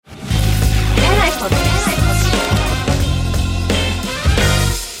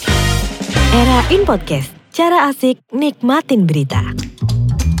Era in Podcast, cara asik nikmatin berita.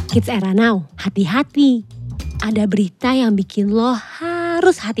 Kids Era Now, hati-hati. Ada berita yang bikin lo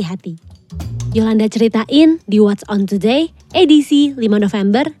harus hati-hati. Yolanda ceritain di What's On Today, edisi 5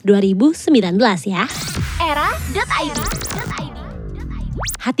 November 2019 ya. Era.id.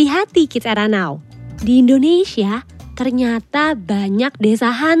 Hati-hati Kids Era Now. Di Indonesia, ternyata banyak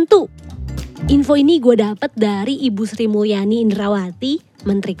desa hantu. Info ini gue dapet dari Ibu Sri Mulyani Indrawati,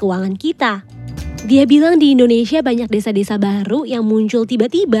 Menteri Keuangan kita. Dia bilang di Indonesia banyak desa-desa baru yang muncul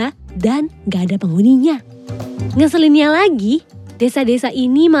tiba-tiba dan gak ada penghuninya. Ngeselinnya lagi, desa-desa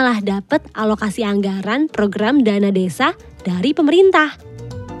ini malah dapet alokasi anggaran program dana desa dari pemerintah.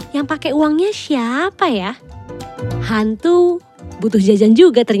 Yang pakai uangnya siapa ya? Hantu butuh jajan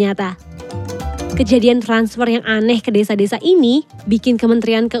juga ternyata. Kejadian transfer yang aneh ke desa-desa ini bikin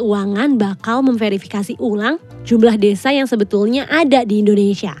Kementerian Keuangan bakal memverifikasi ulang jumlah desa yang sebetulnya ada di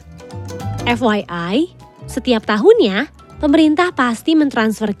Indonesia. FYI, setiap tahunnya pemerintah pasti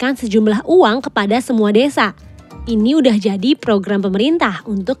mentransferkan sejumlah uang kepada semua desa. Ini udah jadi program pemerintah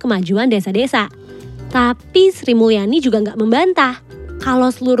untuk kemajuan desa-desa. Tapi Sri Mulyani juga nggak membantah kalau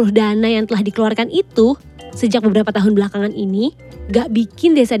seluruh dana yang telah dikeluarkan itu sejak beberapa tahun belakangan ini nggak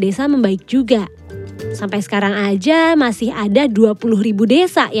bikin desa-desa membaik juga. Sampai sekarang aja masih ada 20.000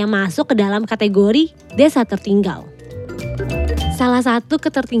 desa yang masuk ke dalam kategori desa tertinggal. Salah satu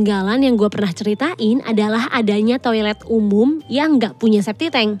ketertinggalan yang gue pernah ceritain adalah adanya toilet umum yang gak punya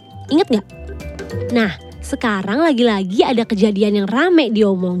septic tank. Ingat gak? Nah, sekarang lagi-lagi ada kejadian yang rame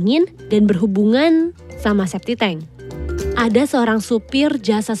diomongin dan berhubungan sama septic tank. Ada seorang supir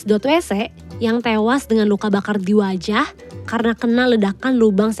jasa sedot WC yang tewas dengan luka bakar di wajah karena kena ledakan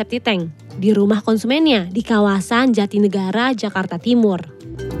lubang septic tank di rumah konsumennya di kawasan Jatinegara, Jakarta Timur.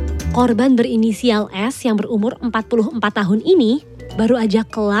 Korban berinisial S yang berumur 44 tahun ini baru aja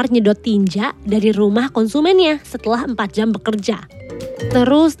kelar nyedot tinja dari rumah konsumennya setelah 4 jam bekerja.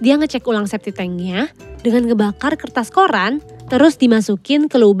 Terus dia ngecek ulang septic tanknya dengan ngebakar kertas koran terus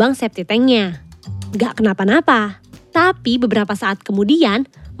dimasukin ke lubang septic tanknya. Gak kenapa-napa, tapi beberapa saat kemudian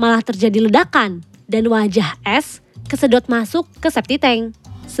malah terjadi ledakan dan wajah S kesedot masuk ke septic tank,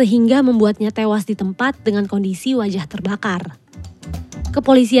 sehingga membuatnya tewas di tempat dengan kondisi wajah terbakar.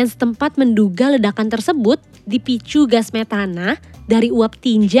 Kepolisian setempat menduga ledakan tersebut dipicu gas metana dari uap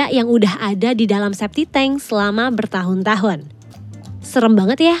tinja yang udah ada di dalam septic tank selama bertahun-tahun. Serem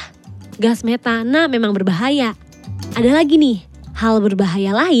banget ya, gas metana memang berbahaya. Ada lagi nih, hal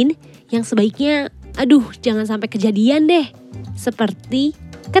berbahaya lain yang sebaiknya, jangan sampai kejadian deh. Seperti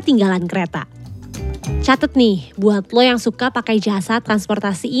ketinggalan kereta. Catet nih, buat lo yang suka pakai jasa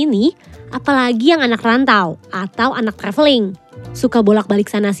transportasi ini, apalagi yang anak rantau atau anak traveling, suka bolak-balik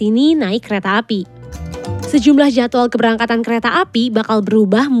sana-sini naik kereta api. Sejumlah jadwal keberangkatan kereta api bakal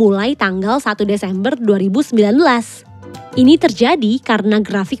berubah mulai tanggal 1 Desember 2019. Ini terjadi karena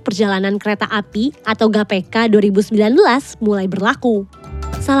grafik perjalanan kereta api atau GAPK 2019 mulai berlaku.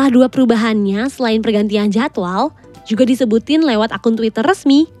 Salah dua perubahannya selain pergantian jadwal, juga disebutin lewat akun Twitter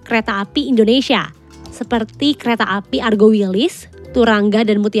resmi Kereta Api Indonesia. Seperti kereta api Argo Wilis, Turangga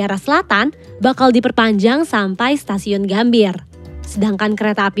dan Mutiara Selatan bakal diperpanjang sampai stasiun Gambir. Sedangkan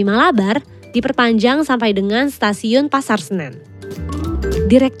kereta api Malabar diperpanjang sampai dengan stasiun Pasar Senen.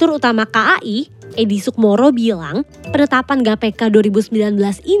 Direktur Utama KAI, Edi Sukmoro bilang, penetapan GAPK 2019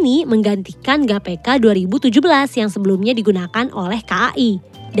 ini menggantikan GAPK 2017 yang sebelumnya digunakan oleh KAI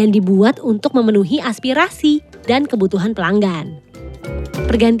dan dibuat untuk memenuhi aspirasi dan kebutuhan pelanggan.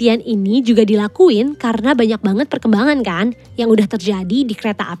 Pergantian ini juga dilakuin karena banyak banget perkembangan kan yang udah terjadi di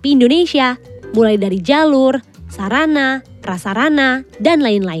kereta api Indonesia, mulai dari jalur, sarana, prasarana, dan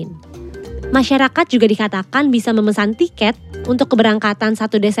lain-lain. Masyarakat juga dikatakan bisa memesan tiket untuk keberangkatan 1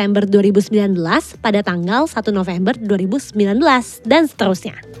 Desember 2019 pada tanggal 1 November 2019 dan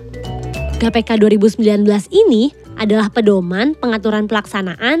seterusnya. GAPK 2019 ini adalah pedoman pengaturan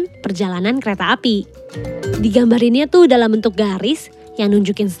pelaksanaan perjalanan kereta api. Digambarinnya tuh dalam bentuk garis yang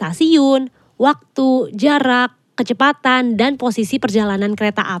nunjukin stasiun, waktu, jarak, kecepatan, dan posisi perjalanan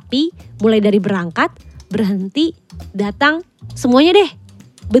kereta api mulai dari berangkat, berhenti, datang, semuanya deh.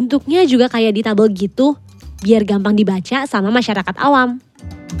 Bentuknya juga kayak di tabel gitu, biar gampang dibaca sama masyarakat awam.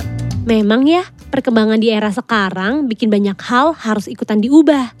 Memang ya, perkembangan di era sekarang bikin banyak hal harus ikutan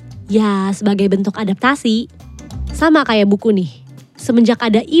diubah. Ya, sebagai bentuk adaptasi. Sama kayak buku nih, semenjak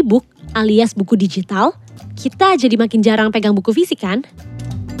ada e-book alias buku digital, kita jadi makin jarang pegang buku fisik kan?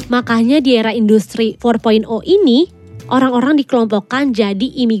 Makanya di era industri 4.0 ini, orang-orang dikelompokkan jadi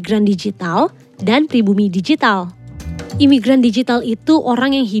imigran digital dan pribumi digital. Imigran digital itu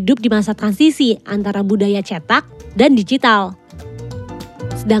orang yang hidup di masa transisi antara budaya cetak dan digital.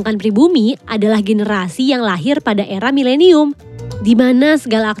 Sedangkan pribumi adalah generasi yang lahir pada era milenium, di mana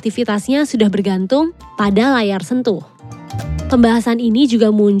segala aktivitasnya sudah bergantung pada layar sentuh. Pembahasan ini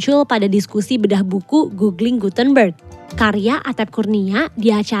juga muncul pada diskusi bedah buku Googling Gutenberg, karya Atep Kurnia di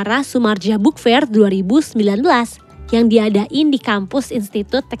acara Sumarja Book Fair 2019 yang diadain di kampus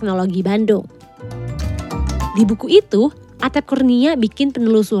Institut Teknologi Bandung. Di buku itu, Atep Kurnia bikin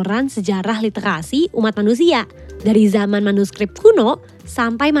penelusuran sejarah literasi umat manusia dari zaman manuskrip kuno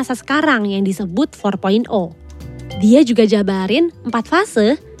sampai masa sekarang yang disebut 4.0. Dia juga jabarin 4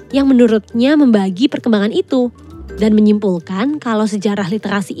 fase yang menurutnya membagi perkembangan itu dan menyimpulkan kalau sejarah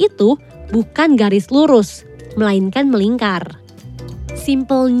literasi itu bukan garis lurus, melainkan melingkar.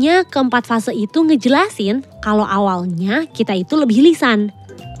 Simpelnya keempat fase itu ngejelasin kalau awalnya kita itu lebih lisan,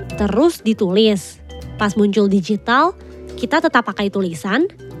 terus ditulis. Pas muncul digital, kita tetap pakai tulisan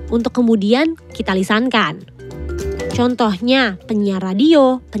untuk kemudian kita lisankan. Contohnya penyiar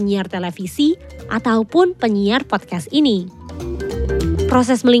radio, penyiar televisi, ataupun penyiar podcast ini.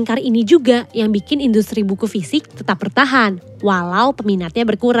 Proses melingkar ini juga yang bikin industri buku fisik tetap bertahan, walau peminatnya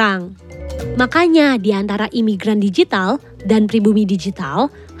berkurang. Makanya di antara imigran digital dan pribumi digital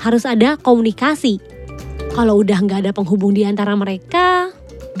harus ada komunikasi. Kalau udah nggak ada penghubung di antara mereka,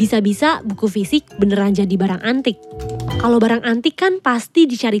 bisa-bisa buku fisik beneran jadi barang antik. Kalau barang antik kan pasti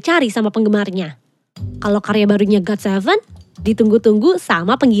dicari-cari sama penggemarnya. Kalau karya barunya GOT7, ditunggu-tunggu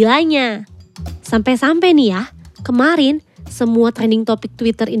sama penggilanya. Sampai-sampai nih ya, kemarin semua trending topik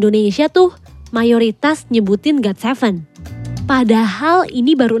Twitter Indonesia tuh mayoritas nyebutin GOT7. Padahal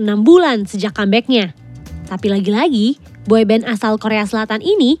ini baru 6 bulan sejak comebacknya. Tapi lagi-lagi, boyband asal Korea Selatan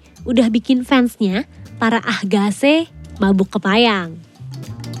ini udah bikin fansnya, para ahgase, mabuk kepayang.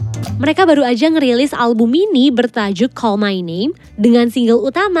 Mereka baru aja ngerilis album mini bertajuk Call My Name dengan single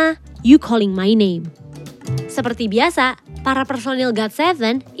utama You Calling My Name. Seperti biasa, para personil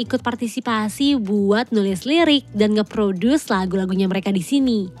GOT7 ikut partisipasi buat nulis lirik dan nge-produce lagu-lagunya mereka di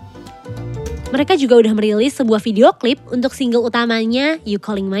sini. Mereka juga udah merilis sebuah video klip untuk single utamanya You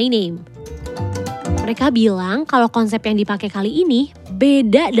Calling My Name. Mereka bilang kalau konsep yang dipakai kali ini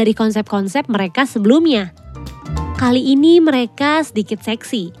beda dari konsep-konsep mereka sebelumnya. Kali ini mereka sedikit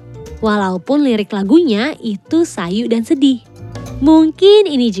seksi, walaupun lirik lagunya itu sayu dan sedih. Mungkin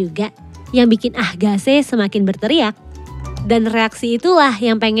ini juga yang bikin ahgase semakin berteriak. Dan reaksi itulah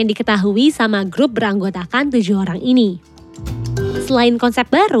yang pengen diketahui sama grup beranggotakan 7 orang ini. Selain konsep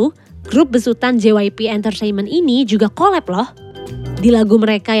baru, grup besutan JYP Entertainment ini juga collab loh. Di lagu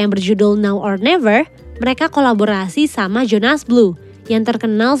mereka yang berjudul Now or Never, mereka kolaborasi sama Jonas Blue yang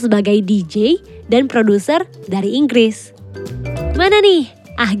terkenal sebagai DJ dan produser dari Inggris. Mana nih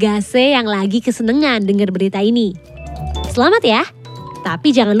ahgase yang lagi kesenengan denger berita ini? Selamat ya!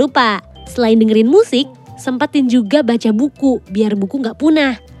 Tapi jangan lupa, selain dengerin musik, sempetin juga baca buku biar buku gak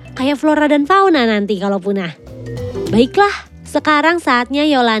punah. Kayak flora dan fauna nanti kalau punah. Baiklah, sekarang saatnya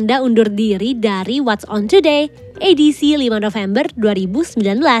Yolanda undur diri dari What's On Today, edisi 5 November 2019.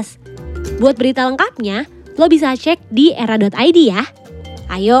 Buat berita lengkapnya, lo bisa cek di era.id ya.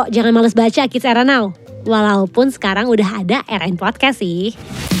 Ayo, jangan males baca Kids Era Now. Walaupun sekarang udah ada Era in Podcast sih.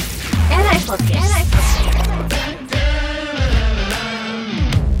 Era in Podcast.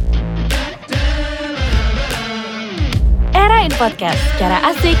 Era in Podcast, cara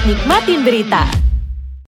asik nikmatin berita.